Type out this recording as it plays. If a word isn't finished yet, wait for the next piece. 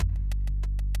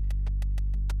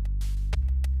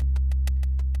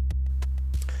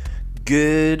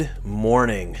Good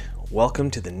morning.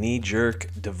 Welcome to the Knee Jerk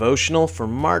Devotional for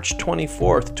March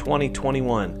 24th,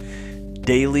 2021.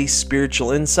 Daily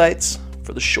spiritual insights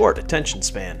for the short attention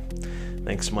span.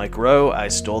 Thanks, Mike Rowe. I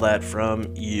stole that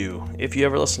from you, if you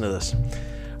ever listen to this.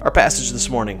 Our passage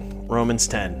this morning, Romans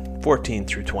 10, 14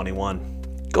 through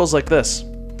 21, goes like this.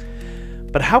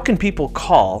 But how can people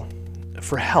call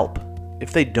for help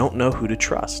if they don't know who to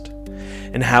trust?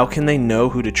 And how can they know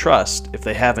who to trust if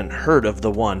they haven't heard of the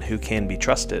one who can be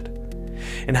trusted?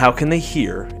 And how can they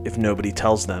hear if nobody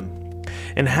tells them?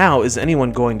 And how is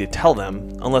anyone going to tell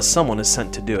them unless someone is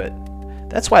sent to do it?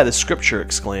 That's why the scripture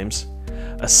exclaims,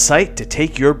 "A sight to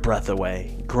take your breath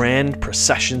away, grand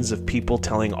processions of people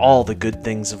telling all the good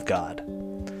things of God."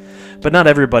 But not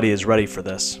everybody is ready for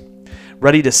this,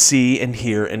 ready to see and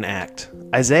hear and act.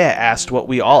 Isaiah asked what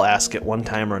we all ask at one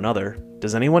time or another.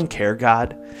 Does anyone care,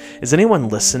 God? Is anyone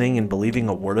listening and believing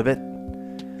a word of it?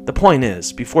 The point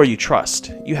is, before you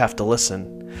trust, you have to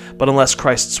listen. But unless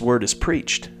Christ's word is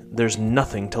preached, there's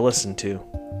nothing to listen to.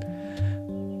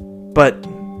 But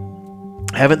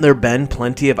haven't there been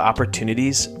plenty of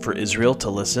opportunities for Israel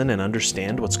to listen and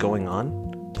understand what's going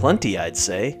on? Plenty, I'd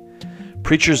say.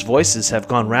 Preachers' voices have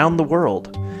gone round the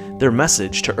world, their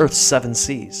message to earth's seven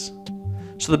seas.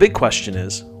 So the big question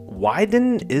is, why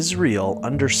didn't Israel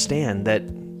understand that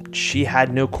she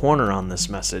had no corner on this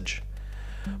message?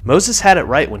 Moses had it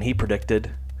right when he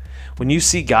predicted, when you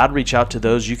see God reach out to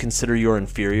those you consider your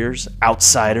inferiors,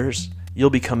 outsiders, you'll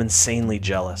become insanely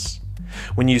jealous.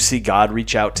 When you see God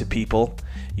reach out to people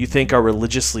you think are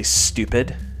religiously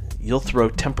stupid, you'll throw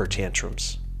temper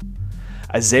tantrums.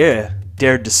 Isaiah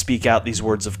dared to speak out these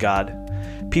words of God.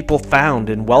 People found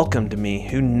and welcomed me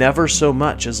who never so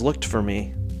much as looked for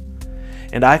me.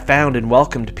 And I found and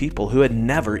welcomed people who had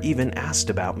never even asked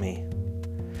about me.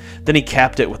 Then he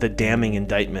capped it with a damning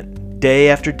indictment. Day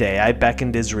after day I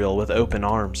beckoned Israel with open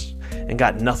arms, and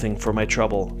got nothing for my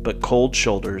trouble but cold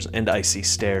shoulders and icy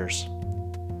stares.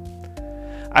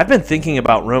 I've been thinking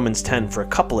about Romans 10 for a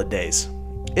couple of days.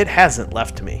 It hasn't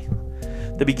left me.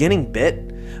 The beginning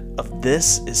bit of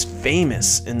this is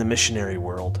famous in the missionary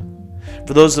world.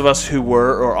 For those of us who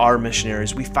were or are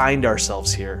missionaries, we find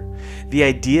ourselves here. The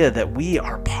idea that we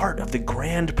are part of the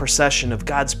grand procession of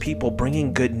God's people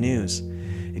bringing good news.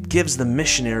 It gives the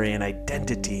missionary an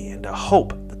identity and a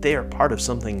hope that they are part of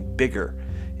something bigger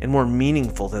and more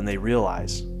meaningful than they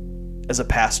realize. As a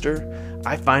pastor,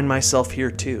 I find myself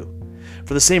here too,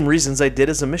 for the same reasons I did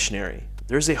as a missionary.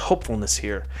 There's a hopefulness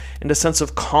here and a sense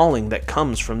of calling that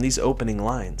comes from these opening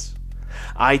lines.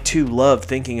 I too love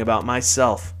thinking about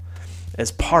myself as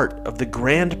part of the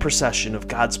grand procession of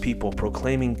God's people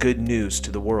proclaiming good news to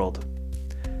the world.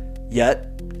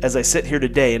 Yet, as I sit here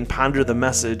today and ponder the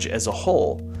message as a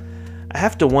whole, I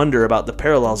have to wonder about the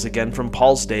parallels again from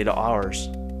Paul's day to ours.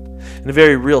 In a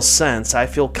very real sense, I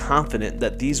feel confident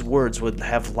that these words would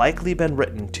have likely been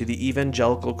written to the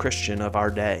evangelical Christian of our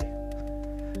day.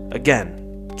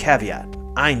 Again, caveat,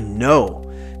 I know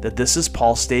that this is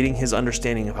Paul stating his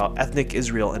understanding of how ethnic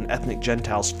Israel and ethnic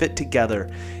Gentiles fit together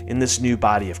in this new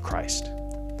body of Christ.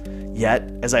 Yet,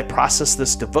 as I process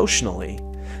this devotionally,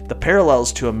 the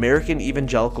parallels to American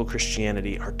evangelical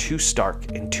Christianity are too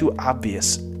stark and too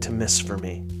obvious to miss for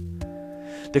me.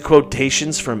 The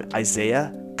quotations from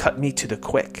Isaiah cut me to the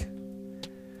quick.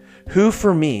 Who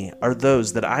for me are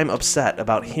those that I'm upset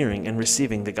about hearing and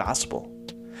receiving the gospel?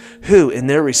 Who, in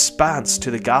their response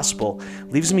to the gospel,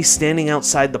 leaves me standing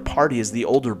outside the party as the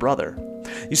older brother?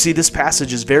 You see, this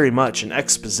passage is very much an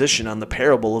exposition on the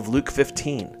parable of Luke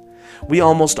 15. We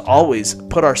almost always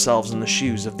put ourselves in the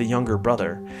shoes of the younger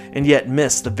brother, and yet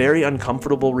miss the very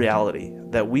uncomfortable reality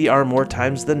that we are more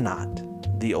times than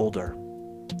not the older.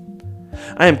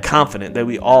 I am confident that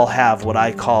we all have what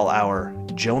I call our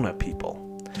Jonah people.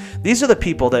 These are the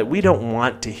people that we don't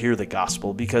want to hear the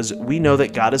gospel because we know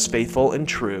that God is faithful and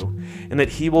true and that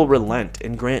he will relent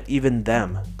and grant even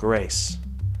them grace.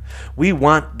 We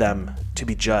want them to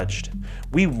be judged.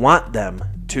 We want them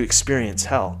to experience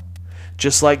hell.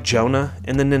 Just like Jonah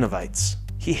and the Ninevites,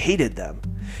 he hated them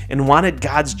and wanted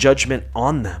God's judgment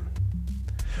on them.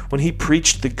 When he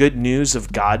preached the good news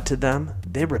of God to them,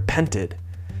 they repented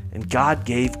and God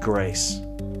gave grace.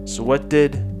 So what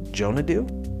did Jonah do?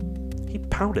 He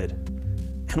pouted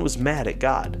and was mad at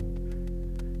God.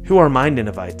 Who are my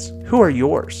Ninevites? Who are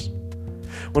yours?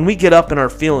 When we get up in our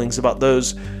feelings about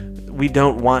those we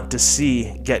don't want to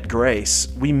see get grace,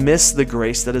 we miss the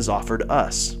grace that is offered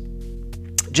us.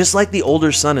 Just like the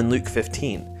older son in Luke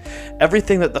 15,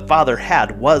 everything that the father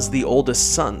had was the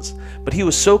oldest son's, but he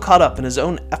was so caught up in his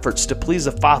own efforts to please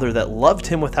a father that loved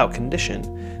him without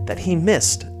condition that he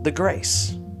missed the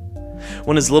grace.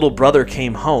 When his little brother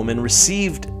came home and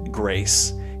received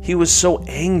grace, he was so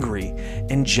angry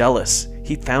and jealous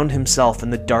he found himself in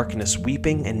the darkness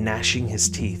weeping and gnashing his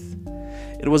teeth.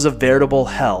 It was a veritable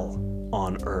hell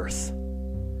on earth.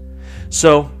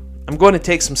 So, I'm going to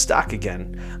take some stock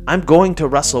again. I'm going to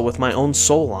wrestle with my own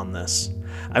soul on this.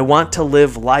 I want to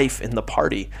live life in the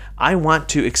party. I want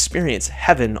to experience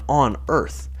heaven on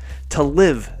earth. To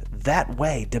live that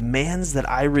way demands that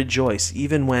I rejoice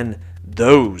even when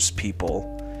those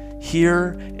people hear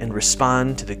and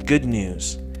respond to the good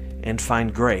news and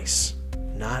find grace,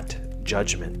 not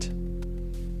judgment.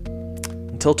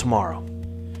 Until tomorrow,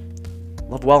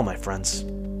 love well, my friends.